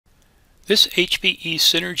This HPE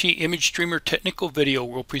Synergy Image Streamer technical video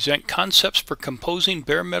will present concepts for composing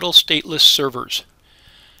bare metal stateless servers.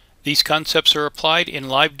 These concepts are applied in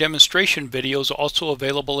live demonstration videos also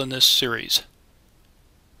available in this series.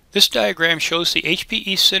 This diagram shows the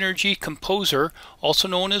HPE Synergy Composer, also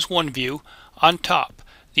known as OneView, on top,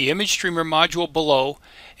 the image streamer module below,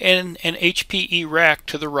 and an HPE rack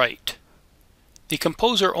to the right. The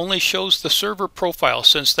Composer only shows the server profile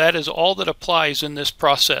since that is all that applies in this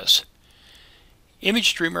process. Image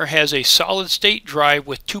Streamer has a solid-state drive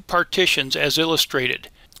with two partitions as illustrated.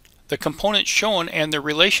 The components shown and their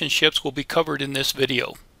relationships will be covered in this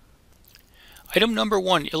video. Item number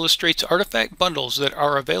 1 illustrates artifact bundles that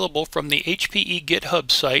are available from the HPE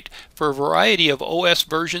GitHub site for a variety of OS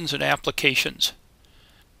versions and applications.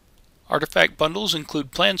 Artifact bundles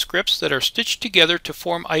include plan scripts that are stitched together to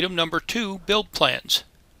form item number 2, build plans.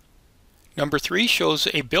 Number 3 shows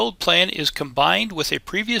a build plan is combined with a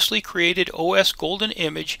previously created OS golden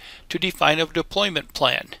image to define a deployment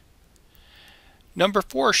plan. Number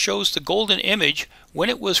 4 shows the golden image, when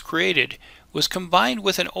it was created, was combined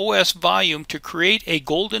with an OS volume to create a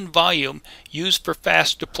golden volume used for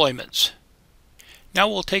fast deployments. Now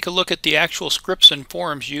we'll take a look at the actual scripts and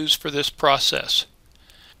forms used for this process.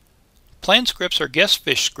 Plan scripts are guest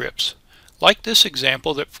fish scripts, like this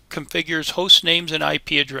example that configures host names and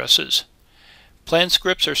IP addresses. Plan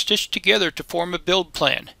scripts are stitched together to form a build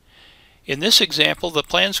plan. In this example, the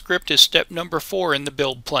plan script is step number 4 in the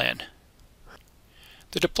build plan.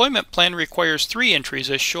 The deployment plan requires 3 entries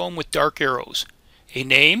as shown with dark arrows: a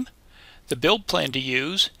name, the build plan to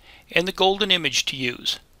use, and the golden image to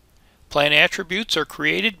use. Plan attributes are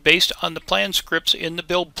created based on the plan scripts in the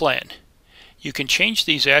build plan. You can change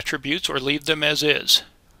these attributes or leave them as is.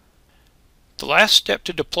 The last step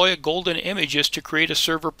to deploy a golden image is to create a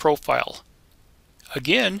server profile.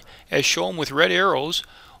 Again, as shown with red arrows,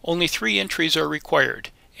 only 3 entries are required: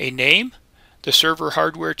 a name, the server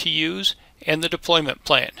hardware to use, and the deployment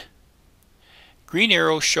plan. Green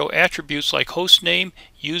arrows show attributes like hostname,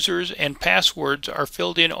 users, and passwords are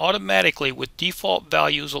filled in automatically with default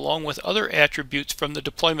values along with other attributes from the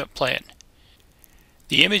deployment plan.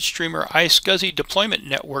 The image streamer iSCSI deployment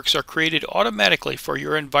networks are created automatically for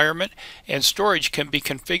your environment, and storage can be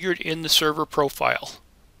configured in the server profile.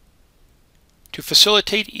 To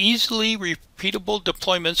facilitate easily repeatable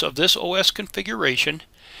deployments of this OS configuration,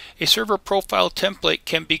 a server profile template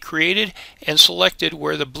can be created and selected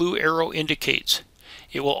where the blue arrow indicates.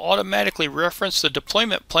 It will automatically reference the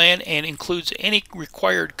deployment plan and includes any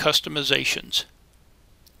required customizations.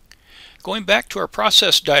 Going back to our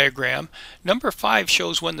process diagram, number 5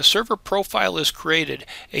 shows when the server profile is created,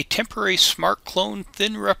 a temporary smart clone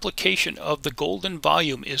thin replication of the golden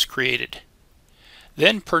volume is created.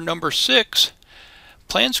 Then, per number 6,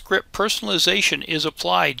 plan script personalization is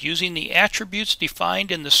applied using the attributes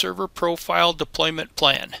defined in the server profile deployment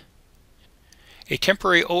plan. A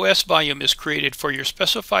temporary OS volume is created for your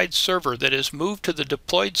specified server that is moved to the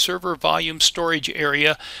deployed server volume storage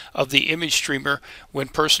area of the image streamer when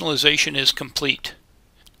personalization is complete.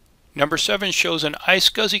 Number 7 shows an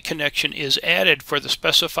iSCSI connection is added for the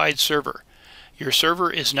specified server. Your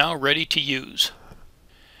server is now ready to use.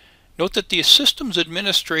 Note that the systems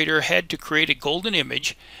administrator had to create a golden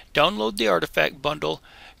image, download the artifact bundle,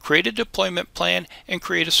 create a deployment plan, and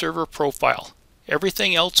create a server profile.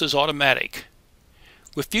 Everything else is automatic.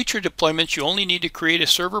 With future deployments, you only need to create a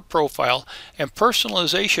server profile, and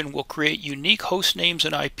personalization will create unique host names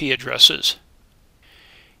and IP addresses.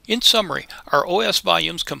 In summary, our OS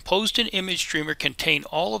volumes composed in Image Streamer contain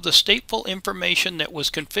all of the stateful information that was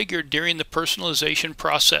configured during the personalization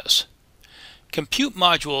process. Compute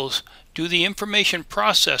modules do the information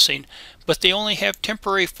processing, but they only have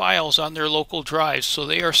temporary files on their local drives, so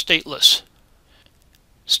they are stateless.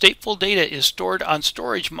 Stateful data is stored on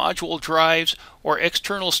storage module drives or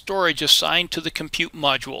external storage assigned to the compute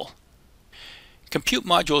module. Compute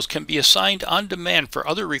modules can be assigned on demand for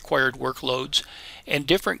other required workloads, and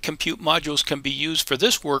different compute modules can be used for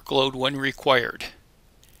this workload when required.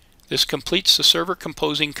 This completes the server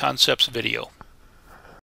composing concepts video.